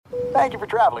Thank you for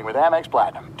traveling with Amex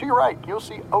Platinum. To your right, you'll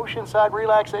see oceanside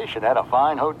relaxation at a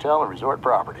fine hotel and resort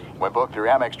property. When booked through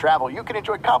Amex Travel, you can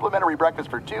enjoy complimentary breakfast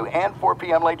for 2 and 4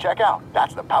 p.m. late checkout.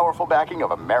 That's the powerful backing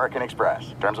of American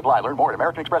Express. Terms apply. Learn more at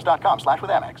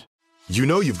americanexpress.com/withAmex. You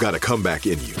know you've got a comeback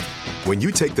in you. When you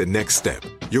take the next step,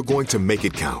 you're going to make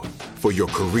it count. For your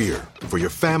career, for your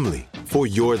family, for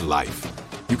your life.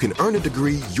 You can earn a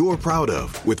degree you're proud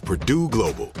of with Purdue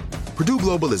Global. Purdue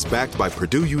Global is backed by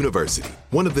Purdue University,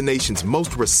 one of the nation's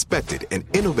most respected and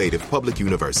innovative public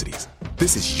universities.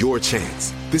 This is your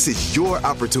chance. This is your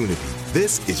opportunity.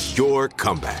 This is your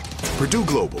comeback. Purdue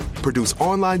Global, Purdue's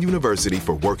online university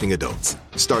for working adults.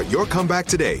 Start your comeback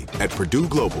today at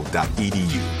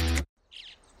purdueglobal.edu.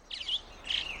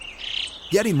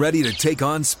 Getting ready to take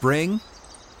on spring?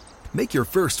 Make your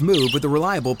first move with the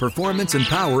reliable performance and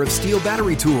power of Steel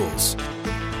battery tools.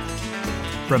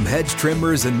 From hedge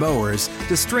trimmers and mowers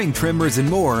to string trimmers and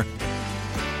more,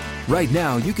 right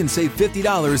now you can save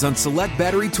 $50 on select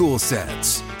battery tool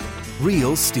sets.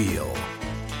 Real Steel.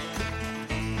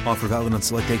 Offer valid on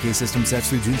select AK system sets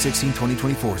through June 16,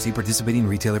 2024. See participating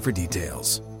retailer for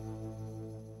details.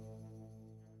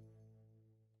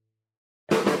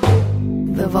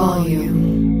 The volume.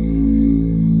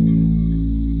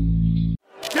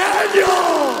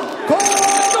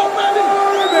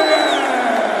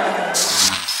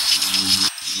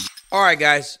 All right,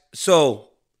 guys.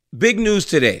 So, big news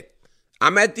today.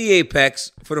 I'm at the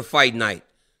Apex for the fight night.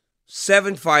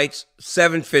 7 fights,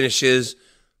 7 finishes.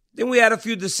 Then we had a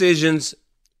few decisions.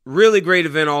 Really great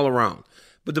event all around.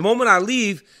 But the moment I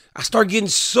leave, I start getting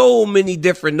so many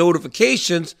different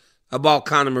notifications about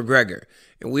Conor McGregor.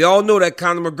 And we all know that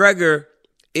Conor McGregor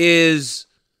is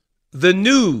the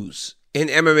news in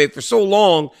MMA for so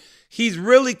long. He's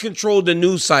really controlled the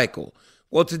news cycle.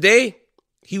 Well, today,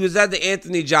 he was at the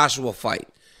Anthony Joshua fight.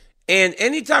 And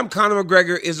anytime Conor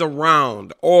McGregor is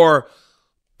around or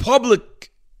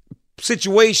public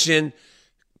situation,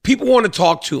 people want to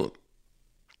talk to him.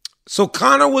 So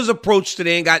Conor was approached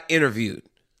today and got interviewed.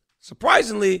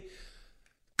 Surprisingly,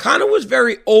 Conor was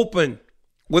very open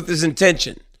with his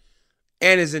intention.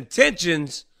 And his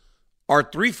intentions are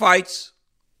 3 fights,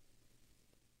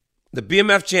 the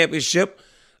BMF Championship,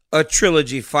 a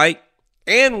trilogy fight,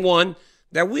 and one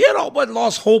that we had all but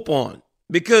lost hope on.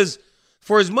 Because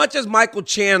for as much as Michael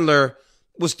Chandler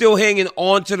was still hanging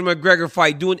on to the McGregor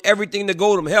fight, doing everything to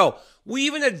go to him, hell, we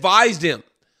even advised him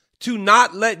to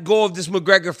not let go of this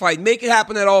McGregor fight, make it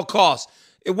happen at all costs.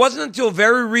 It wasn't until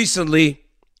very recently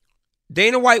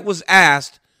Dana White was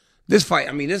asked, this fight,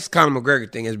 I mean, this Conor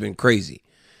McGregor thing has been crazy.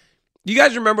 You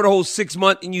guys remember the whole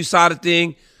 6-month in USADA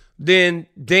thing? Then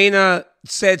Dana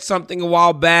said something a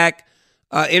while back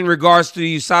in regards to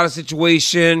the USADA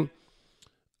situation,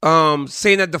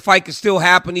 saying that the fight could still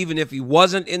happen even if he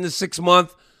wasn't in the 6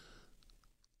 month.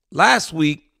 Last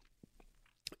week,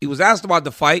 he was asked about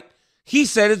the fight. He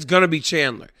said it's going to be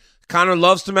Chandler. Conor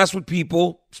loves to mess with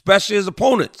people, especially his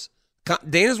opponents.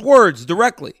 Dana's words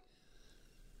directly.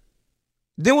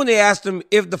 Then when they asked him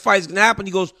if the fight's going to happen,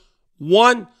 he goes,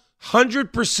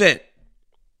 100%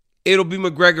 it'll be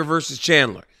McGregor versus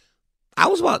Chandler.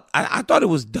 I thought it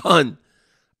was done.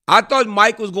 I thought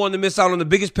Mike was going to miss out on the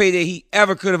biggest payday he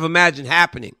ever could have imagined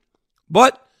happening.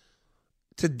 But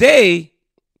today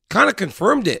kind of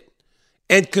confirmed it,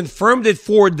 and confirmed it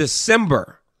for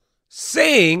December,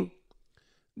 saying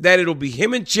that it'll be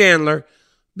him and Chandler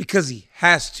because he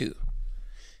has to.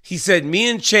 He said, me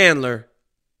and Chandler,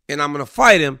 and I'm going to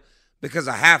fight him because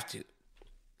I have to.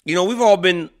 You know, we've all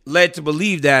been led to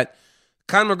believe that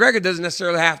Conor McGregor doesn't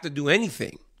necessarily have to do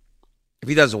anything if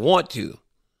he doesn't want to.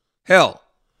 Hell,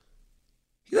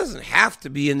 he doesn't have to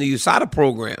be in the USADA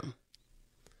program,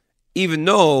 even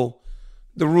though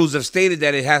the rules have stated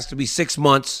that it has to be 6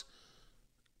 months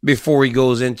before he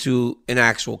goes into an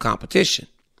actual competition.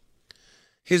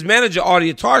 His manager, Audie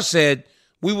Attar, said,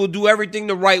 we will do everything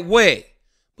the right way.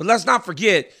 But let's not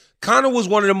forget, Conor was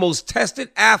one of the most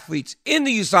tested athletes in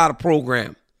the USADA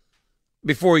program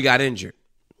before he got injured.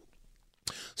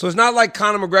 So it's not like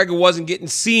Conor McGregor wasn't getting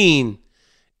seen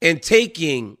and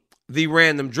taking the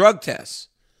random drug tests.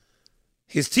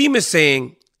 His team is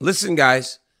saying, listen,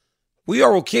 guys, we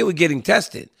are okay with getting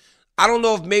tested. I don't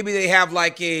know if maybe they have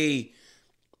like a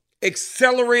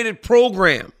accelerated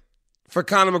program for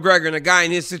Conor McGregor and a guy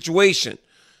in his situation.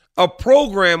 A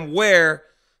program where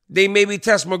they maybe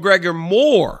test McGregor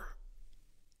more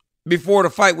before the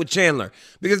fight with Chandler.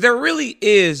 Because there really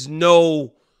is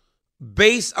no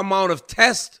base amount of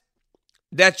test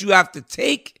that you have to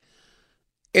take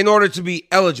in order to be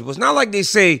eligible. It's not like they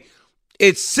say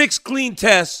it's 6 clean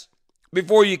tests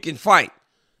before you can fight.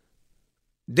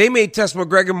 They may test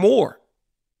McGregor more.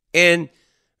 And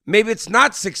maybe it's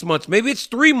not 6 months, maybe it's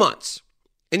 3 months.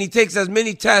 And he takes as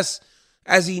many tests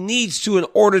as he needs to in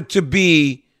order to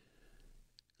be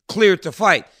cleared to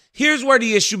fight. Here's where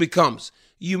the issue becomes.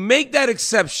 You make that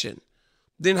exception,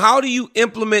 then how do you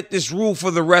implement this rule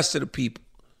for the rest of the people?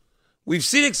 We've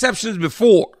seen exceptions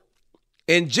before,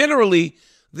 and generally,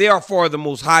 they are for the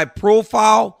most high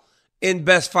profile and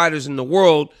best fighters in the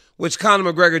world, which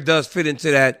Conor McGregor does fit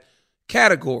into that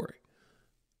category.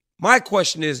 My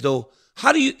question is, though,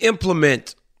 how do you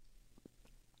implement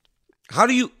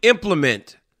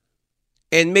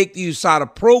and make the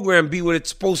USADA program be what it's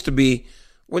supposed to be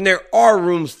when there are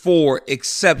rooms for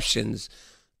exceptions,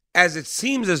 as it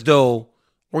seems as though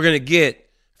we're going to get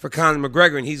for Conor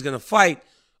McGregor, and he's going to fight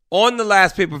on the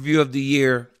last pay-per-view of the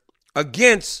year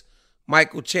against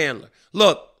Michael Chandler.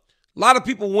 Look, a lot of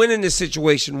people win in this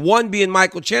situation, one being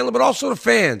Michael Chandler, but also the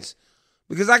fans,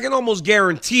 because I can almost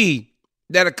guarantee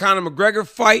that a Conor McGregor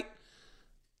fight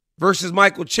versus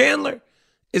Michael Chandler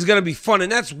is going to be fun,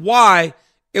 and that's why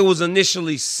it was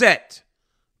initially set,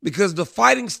 because the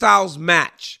fighting styles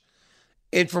match.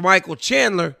 And for Michael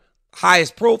Chandler,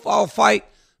 highest profile fight,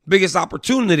 biggest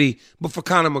opportunity. But for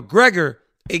Conor McGregor,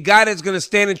 a guy that's going to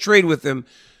stand and trade with him,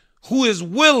 who is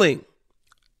willing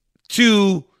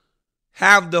to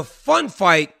have the fun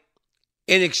fight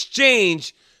in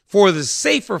exchange for the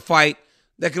safer fight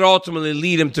that could ultimately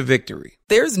lead him to victory.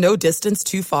 There's no distance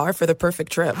too far for the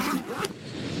perfect trip.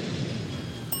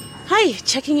 Hi,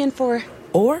 checking in for...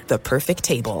 Or the perfect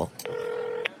table.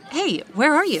 Hey,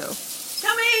 where are you?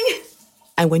 Coming!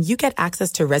 And when you get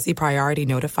access to Resi Priority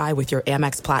Notify with your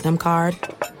Amex Platinum card...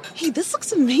 Hey, this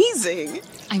looks amazing!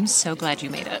 I'm so glad you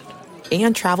made it.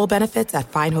 And travel benefits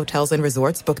at fine hotels and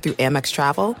resorts booked through Amex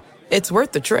Travel, it's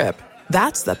worth the trip.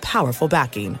 That's the powerful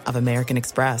backing of American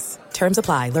Express. Terms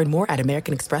apply. Learn more at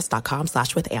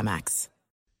americanexpress.com/withAmex.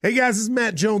 Hey guys, this is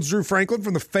Matt Jones, Drew Franklin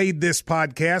from the Fade This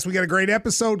podcast. We got a great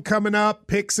episode coming up,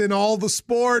 picks in all the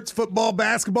sports, football,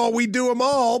 basketball, we do them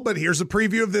all, but here's a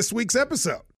preview of this week's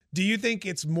episode. Do you think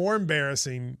it's more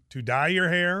embarrassing to dye your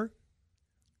hair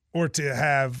or to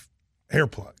have hair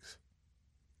plugs?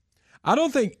 I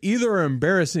don't think either are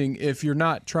embarrassing if you're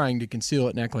not trying to conceal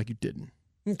it and act like you didn't.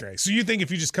 Okay, so you think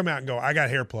if you just come out and go, I got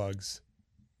hair plugs.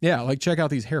 Yeah, like check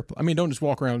out these hair plugs. I mean, don't just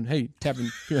walk around, hey,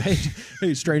 tapping,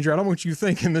 hey, stranger, I don't want you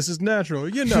thinking this is natural,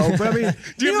 but I mean.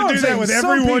 Do you have to do that with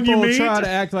everyone you meet? Some people try to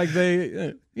act like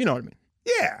they, you know what I mean.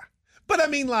 Yeah, but I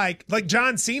mean like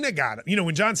John Cena got it. You know,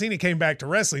 when John Cena came back to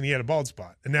wrestling, he had a bald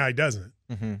spot, and now he doesn't.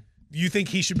 Mm-hmm. You think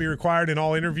he should be required in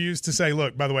all interviews to say,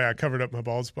 look, by the way, I covered up my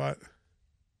bald spot?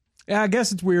 Yeah, I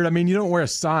guess it's weird. I mean, you don't wear a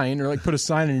sign or like put a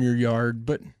sign in your yard,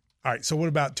 but. All right, so what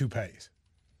about toupees?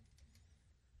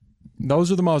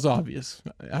 Those are the most obvious.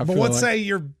 But let's say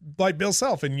you're like Bill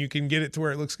Self and you can get it to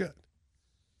where it looks good.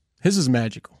 His is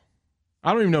magical.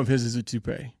 I don't even know if his is a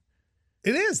toupee.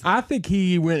 It is. I think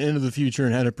he went into the future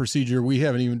and had a procedure we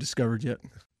haven't even discovered yet.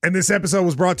 And this episode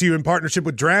was brought to you in partnership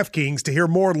with DraftKings. To hear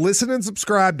more, listen and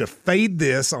subscribe to Fade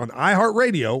This on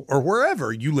iHeartRadio or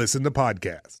wherever you listen to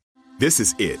podcasts. This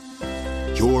is it.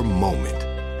 Your moment.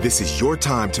 This is your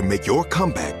time to make your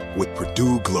comeback with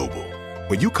Purdue Global.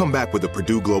 When you come back with a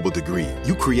Purdue Global degree,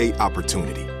 you create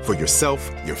opportunity for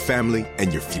yourself, your family,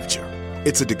 and your future.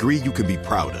 It's a degree you can be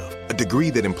proud of, a degree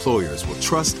that employers will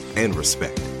trust and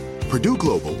respect. Purdue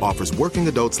Global offers working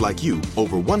adults like you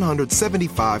over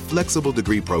 175 flexible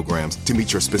degree programs to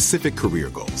meet your specific career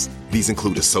goals. These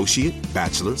include associate,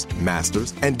 bachelor's,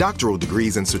 master's, and doctoral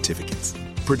degrees and certificates.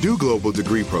 Purdue Global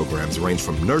degree programs range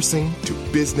from nursing to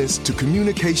business to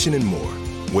communication and more.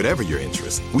 Whatever your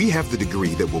interest, we have the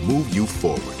degree that will move you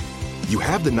forward. You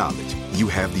have the knowledge, you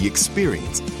have the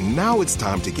experience. Now it's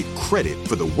time to get credit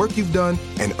for the work you've done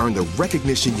and earn the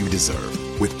recognition you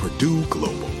deserve with Purdue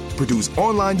Global, Purdue's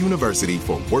online university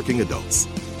for working adults.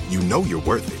 You know you're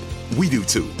worth it. We do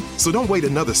too. So don't wait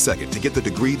another second to get the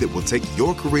degree that will take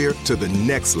your career to the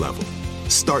next level.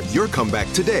 Start your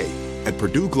comeback today at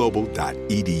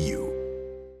purdueglobal.edu.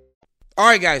 All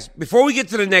right, guys, before we get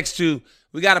to the next two,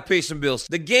 we got to pay some bills.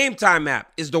 The Game Time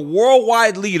app is the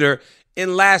worldwide leader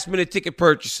in last-minute ticket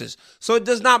purchases. So it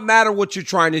does not matter what you're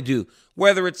trying to do.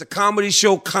 Whether it's a comedy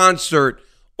show, concert,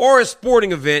 or a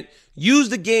sporting event, use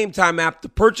the Game Time app to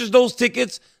purchase those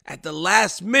tickets at the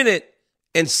last minute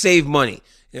and save money.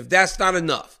 And if that's not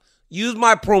enough, use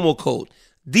my promo code,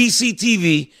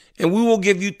 DCTV, and we will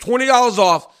give you $20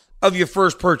 off of your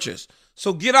first purchase.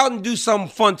 So get out and do something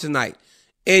fun tonight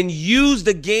and use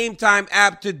the Game Time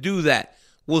app to do that.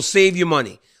 Will save you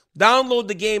money. Download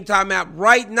the Game Time app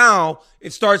right now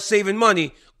and start saving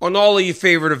money on all of your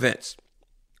favorite events.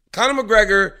 Conor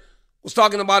McGregor was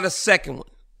talking about a second one.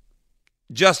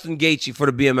 Justin Gaethje for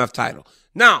the BMF title.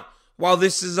 Now, while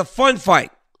this is a fun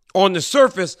fight, on the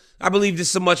surface, I believe this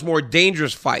is a much more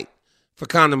dangerous fight for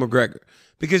Conor McGregor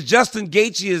because Justin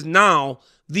Gaethje is now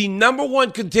the number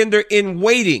one contender in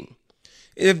waiting.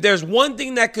 And if there's one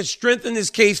thing that could strengthen his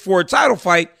case for a title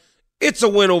fight, it's a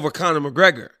win over Conor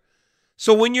McGregor.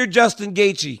 So when you're Justin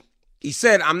Gaethje, he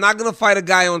said, I'm not going to fight a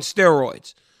guy on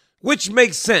steroids, which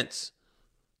makes sense.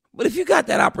 But if you got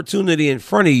that opportunity in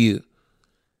front of you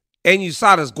and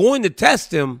USADA's going to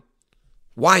test him,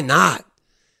 why not?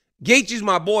 Gaethje's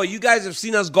my boy. You guys have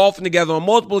seen us golfing together on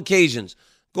multiple occasions.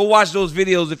 Go watch those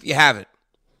videos if you haven't.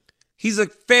 He's a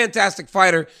fantastic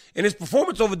fighter, and his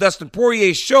performance over Dustin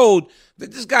Poirier showed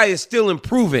that this guy is still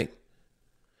improving.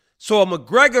 So a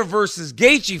McGregor versus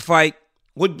Gaethje fight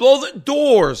would blow the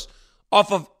doors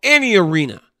off of any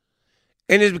arena.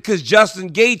 And it's because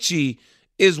Justin Gaethje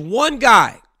is one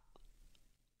guy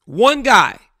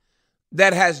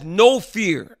that has no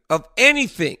fear of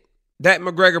anything that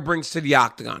McGregor brings to the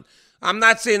octagon. I'm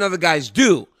not saying other guys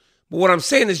do, but what I'm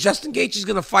saying is Justin Gaethje is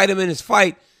going to fight him in his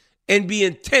fight and be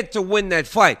intent to win that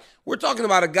fight. We're talking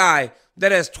about a guy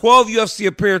that has 12 UFC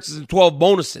appearances and 12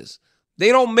 bonuses. They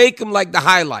don't make him like the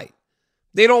highlight.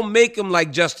 They don't make him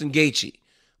like Justin Gaethje.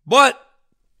 But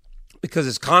because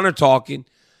it's Conor talking,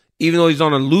 even though he's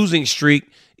on a losing streak,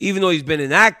 even though he's been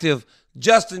inactive,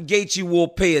 Justin Gaethje will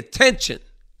pay attention,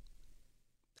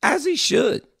 as he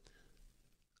should.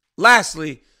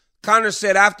 Lastly, Conor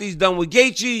said after he's done with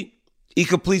Gaethje, he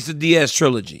completes the Diaz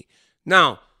trilogy.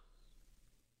 Now,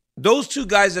 those two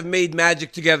guys have made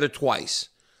magic together twice.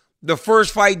 The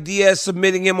first fight, Diaz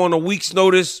submitting him on a week's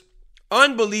notice,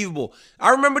 unbelievable.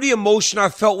 I remember the emotion I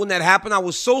felt when that happened. I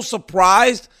was so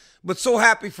surprised, but so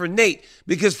happy for Nate.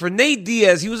 Because for Nate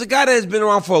Diaz, he was a guy that has been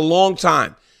around for a long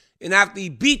time. And after he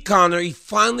beat Conor, he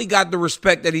finally got the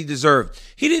respect that he deserved.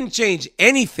 He didn't change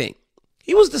anything.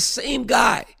 He was the same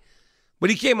guy. But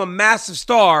he became a massive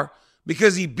star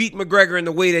because he beat McGregor in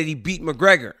the way that he beat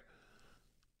McGregor.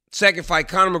 Second fight,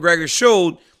 Conor McGregor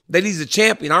showed that he's a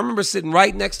champion. I remember sitting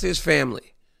right next to his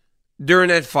family during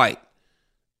that fight.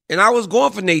 And I was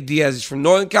going for Nate Diaz. He's from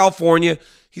Northern California.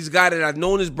 He's a guy that I've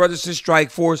known his brother since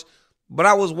Strikeforce. But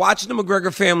I was watching the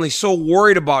McGregor family so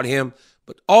worried about him,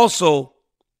 but also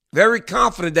very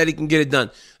confident that he can get it done.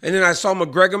 And then I saw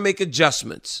McGregor make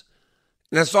adjustments.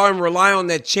 And I saw him rely on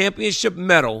that championship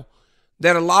medal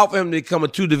that allowed for him to become a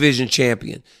two-division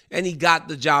champion. And he got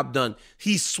the job done.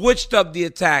 He switched up the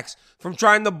attacks from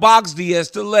trying to box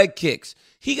Diaz to leg kicks.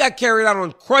 He got carried out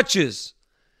on crutches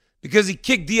because he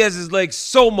kicked Diaz's legs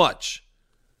so much.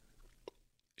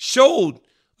 Showed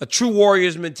a true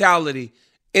warrior's mentality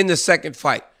in the second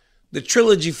fight. The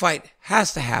trilogy fight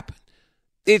has to happen.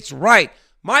 It's right.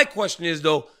 My question is,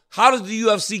 though, how does the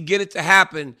UFC get it to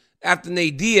happen after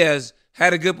Nate Diaz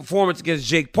had a good performance against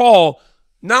Jake Paul?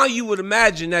 Now you would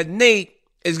imagine that Nate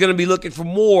is going to be looking for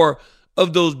more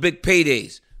of those big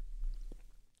paydays.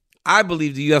 I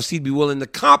believe the UFC would be willing to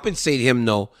compensate him,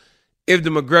 though, if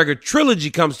the McGregor trilogy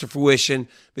comes to fruition,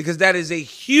 because that is a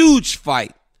huge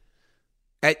fight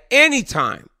at any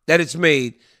time that it's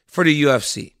made for the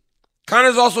UFC.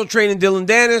 Conor's also training Dylan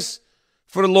Dennis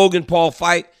for the Logan Paul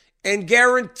fight and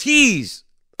guarantees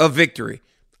a victory.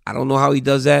 I don't know how he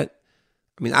does that.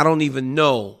 I mean, I don't even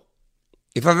know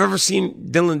if I've ever seen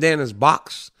Dylan Dennis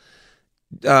box.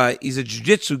 He's a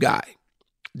jiu-jitsu guy.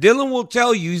 Dylan will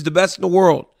tell you he's the best in the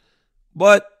world.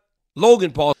 But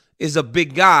Logan Paul is a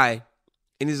big guy,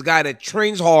 and he's a guy that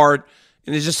trains hard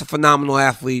and is just a phenomenal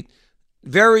athlete.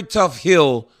 Very tough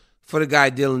hill for the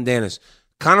guy Dylan Dennis.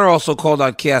 Conor also called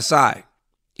out KSI.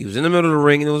 He was in the middle of the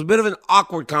ring, and it was a bit of an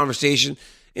awkward conversation.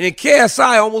 And then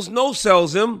KSI almost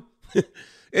no-sells him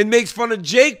and makes fun of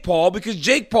Jake Paul because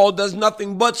Jake Paul does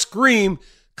nothing but scream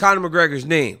Conor McGregor's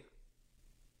name.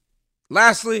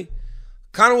 Lastly,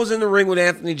 Conor was in the ring with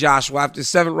Anthony Joshua after the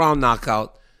 7th-round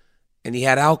knockout, and he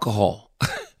had alcohol.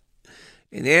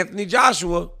 And Anthony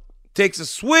Joshua takes a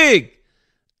swig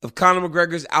of Conor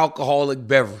McGregor's alcoholic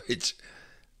beverage.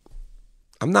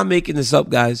 I'm not making this up,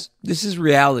 guys. This is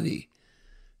reality.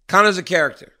 Conor's a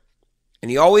character,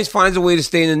 and he always finds a way to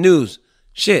stay in the news.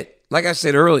 Shit, like I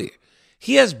said earlier,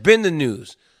 he has been the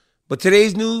news. But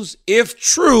today's news, if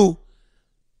true,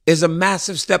 is a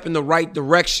massive step in the right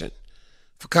direction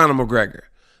for Conor McGregor.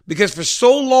 Because for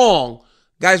so long,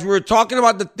 guys, we were talking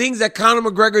about the things that Conor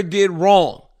McGregor did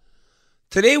wrong.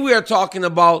 Today we are talking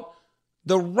about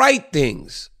the right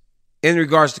things in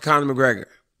regards to Conor McGregor,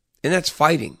 and that's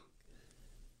fighting.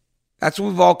 That's what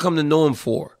we've all come to know him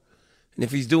for. And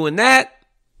if he's doing that,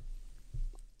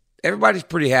 everybody's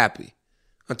pretty happy.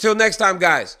 Until next time,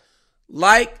 guys,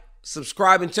 like,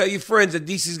 subscribe, and tell your friends that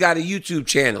DC's got a YouTube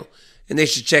channel. and they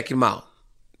should check him out.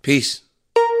 Peace.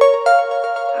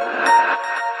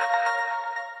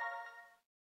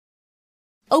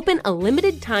 Open a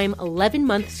limited-time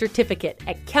 11-month certificate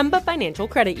at Kemba Financial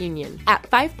Credit Union. At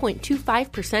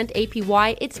 5.25%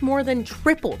 APY, it's more than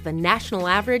triple the national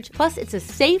average, plus it's a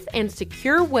safe and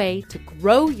secure way to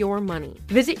grow your money.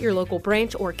 Visit your local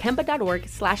branch or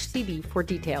kemba.org/CD for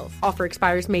details. Offer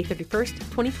expires May 31st,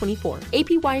 2024.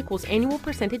 APY equals annual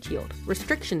percentage yield.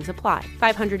 Restrictions apply.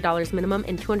 $500 minimum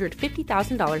and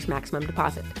 $250,000 maximum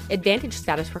deposit. Advantage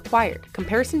status required.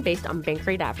 Comparison based on bank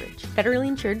rate average. Federally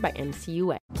insured by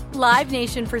NCUA. Live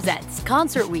Nation presents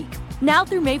Concert Week. Now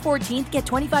through May 14th, get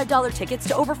 $25 tickets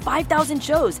to over 5,000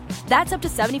 shows. That's up to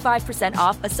 75%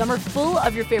 off a summer full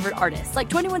of your favorite artists like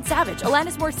 21 Savage,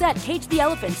 Alanis Morissette, Cage the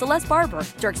Elephant, Celeste Barber,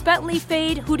 Dierks Bentley,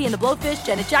 Fade, Hootie and the Blowfish,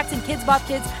 Janet Jackson, Kids Bop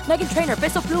Kids, Meghan Trainor,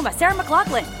 Peso Pluma, Sarah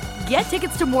McLachlan. Get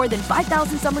tickets to more than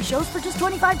 5,000 summer shows for just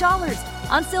 $25.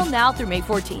 On sale now through May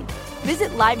 14th.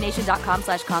 Visit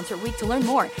livenation.com/Concert Week to learn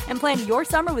more and plan your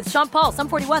summer with Sean Paul, Sum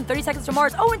 41, 30 Seconds to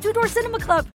Mars, and Two Door Cinema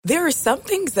Club. There are some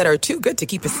things that are too good to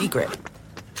keep a secret.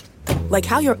 Like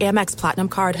how your Amex Platinum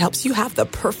card helps you have the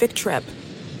perfect trip.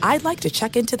 I'd like to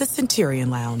check into the Centurion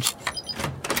Lounge.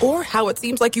 Or how it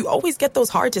seems like you always get those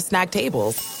hard-to-snag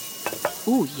tables.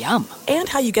 Ooh, yum. And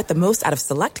how you get the most out of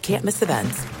select can't-miss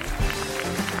events.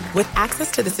 With access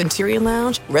to the Centurion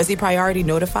Lounge, Resi Priority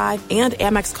Notified, and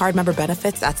Amex card member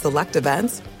benefits at select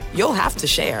events, you'll have to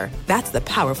share. That's the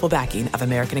powerful backing of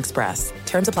American Express.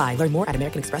 Terms apply. Learn more at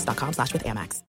americanexpress.com/withAmex.